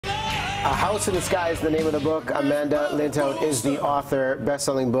A House in the Sky is the name of the book. Amanda Lindhout is the author,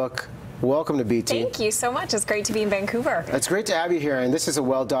 best-selling book. Welcome to BT. Thank you so much. It's great to be in Vancouver. It's great to have you here, and this is a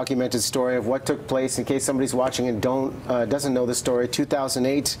well-documented story of what took place. In case somebody's watching and doesn't know the story,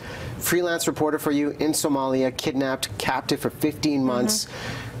 2008, freelance reporter for you in Somalia, kidnapped, captive for 15 months.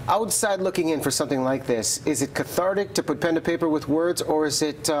 Outside looking in for something like this, is it cathartic to put pen to paper with words, or is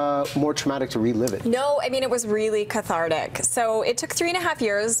it more traumatic to relive it? No, I mean, it was really cathartic. So it took 3.5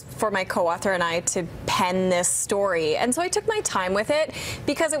 years for my co-author and I to pen this story. And so I took my time with it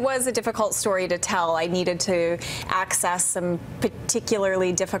because it was a difficult story to tell. I needed to access some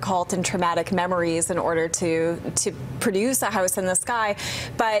particularly difficult and traumatic memories in order to produce A House in the Sky.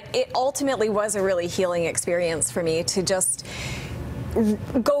 But it ultimately was a really healing experience for me to just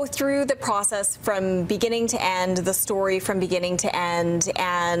go through the process from beginning to end, the story from beginning to end,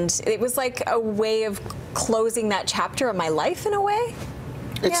 and it was like a way of closing that chapter of my life in a way.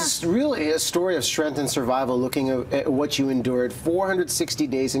 It's really a story of strength and survival, looking at what you endured. 460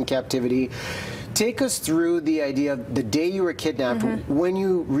 days in captivity. Take us through the idea of the day you were kidnapped, when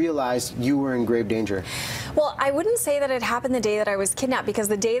you realized you were in grave danger. Well, I wouldn't say that it happened the day that I was kidnapped, because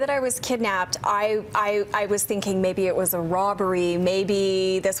the day that I was kidnapped, I was thinking maybe it was a robbery,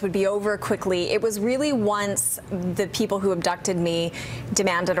 maybe this would be over quickly. It was really once the people who abducted me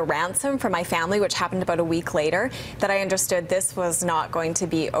demanded a ransom for my family, which happened about a week later, that I understood this was not going to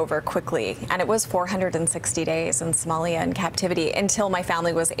be over quickly. And it was 460 days in Somalia in captivity until my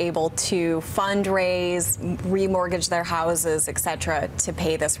family was able to fundraise, remortgage their houses, etc., to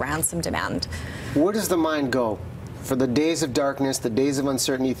pay this ransom demand. Where does the mind go for the days of darkness, the days of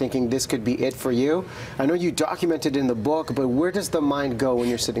uncertainty, thinking this could be it for you? I know you documented in the book, but where does the mind go when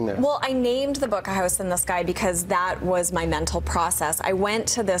you're sitting there? Well, I named the book A House in the Sky because that was my mental process. I went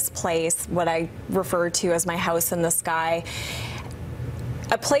to this place, what I refer to as my house in the sky,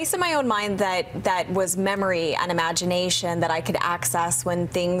 a place in my own mind that was memory and imagination that I could access when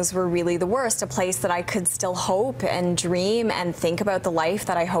things were really the worst, a place that I could still hope and dream and think about the life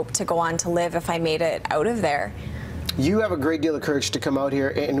that I hope to go on to live if I made it out of there. You have a great deal of courage to come out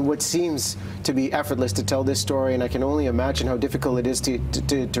here and what seems to be effortless to tell this story, and I can only imagine how difficult it is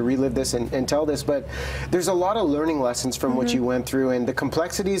to relive this and tell this, but there's a lot of learning lessons from what you went through and the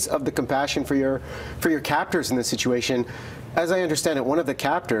complexities of the compassion for your captors in this situation. As I understand it, one of the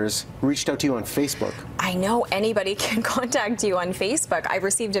captors reached out to you on Facebook. I know anybody can contact you on Facebook. I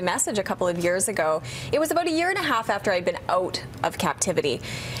received a message a couple of years ago. It was about 1.5 years after I'd been out of captivity.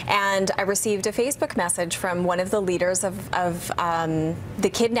 And I received a Facebook message from one of the leaders of the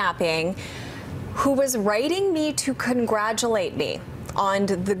kidnapping, who was writing me to congratulate me on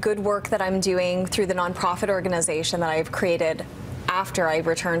the good work that I'm doing through the nonprofit organization that I've created after I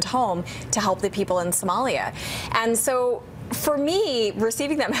returned home to help the people in Somalia. And so for me,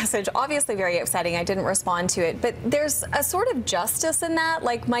 receiving that message, obviously very upsetting. I didn't respond to it, but there's a sort of justice in that.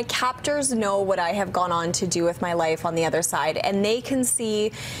 Like, my captors know what I have gone on to do with my life on the other side, and they can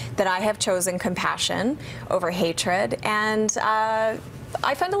see that I have chosen compassion over hatred, and I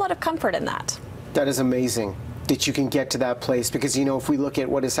find a lot of comfort in that. That is amazing that you can get to that place, because, you know, if we look at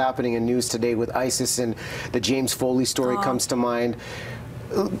what is happening in news today with ISIS, and the James Foley story comes to mind,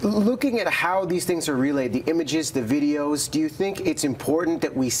 looking at how these things are relayed, the images, the videos, do you think it's important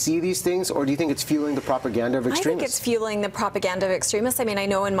that we see these things, or do you think it's fueling the propaganda of extremists? I think it's fueling the propaganda of extremists. I mean, I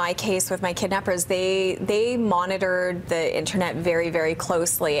know in my case with my kidnappers, they monitored the internet very, very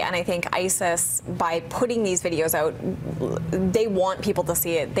closely, and I think ISIS, by putting these videos out, they want people to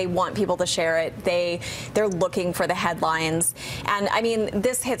see it, they want people to share it, they're looking for the headlines. And I mean,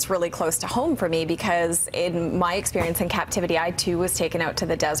 this hits really close to home for me, because in my experience in captivity, I too was taken out to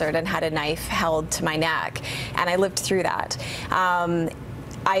the desert and had a knife held to my neck, and I lived through that.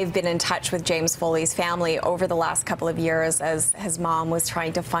 I've been in touch with James Foley's family over the last couple of years as his mom was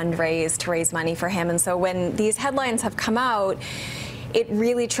trying to fundraise to raise money for him, and so when these headlines have come out, it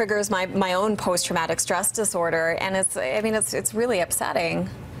really triggers my own post-traumatic stress disorder, and it's really upsetting.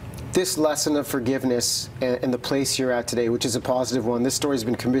 This lesson of forgiveness and the place you're at today, which is a positive one. This story's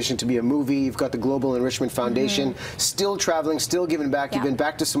been commissioned to be a movie. You've got the Global Enrichment Foundation, still traveling, still giving back. You've been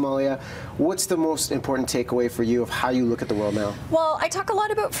back to Somalia. What's the most important takeaway for you of how you look at the world now? Well, I talk a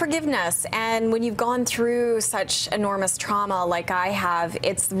lot about forgiveness, and when you've gone through such enormous trauma like I have,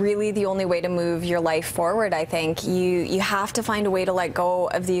 it's really the only way to move your life forward, I think. You have to find a way to let go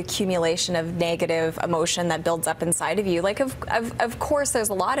of the accumulation of negative emotion that builds up inside of you. Like, of course, there's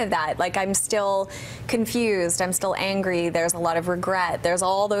a lot of that. that. Like, I'm still confused, I'm still angry, there's a lot of regret, there's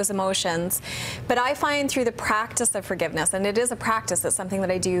all those emotions. But I find through the practice of forgiveness, and it is a practice, it's something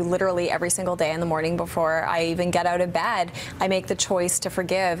that I do literally every single day in the morning before I even get out of bed, I make the choice to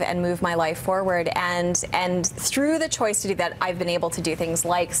forgive and move my life forward. And through the choice to do that, I've been able to do things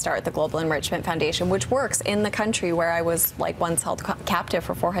like start the Global Enrichment Foundation, which works in the country where I was like once held captive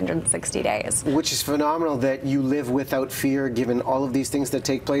for 460 days. Which is phenomenal that you live without fear given all of these things that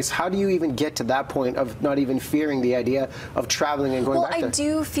take place. How do you even get to that point of not even fearing the idea of traveling and going back there? Well, I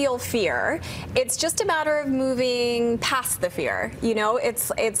do feel fear. It's just a matter of moving past the fear. You know,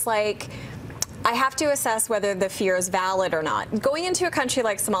 it's like I have to assess whether the fear is valid or not. Going into a country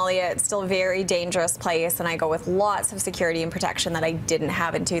like Somalia, it's still a very dangerous place, and I go with lots of security and protection that I didn't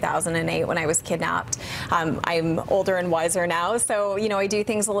have in 2008 when I was kidnapped. I'm older and wiser now, so, you know, I do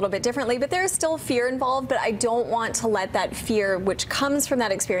things a little bit differently, but there's still fear involved, but I don't want to let that fear, which comes from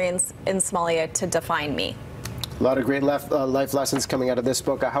that experience in Somalia, to define me. A lot of great life lessons coming out of this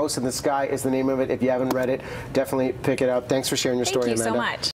book. A House in the Sky is the name of it. If you haven't read it, definitely pick it up. Thanks for sharing your story, Amanda. Thank you so much.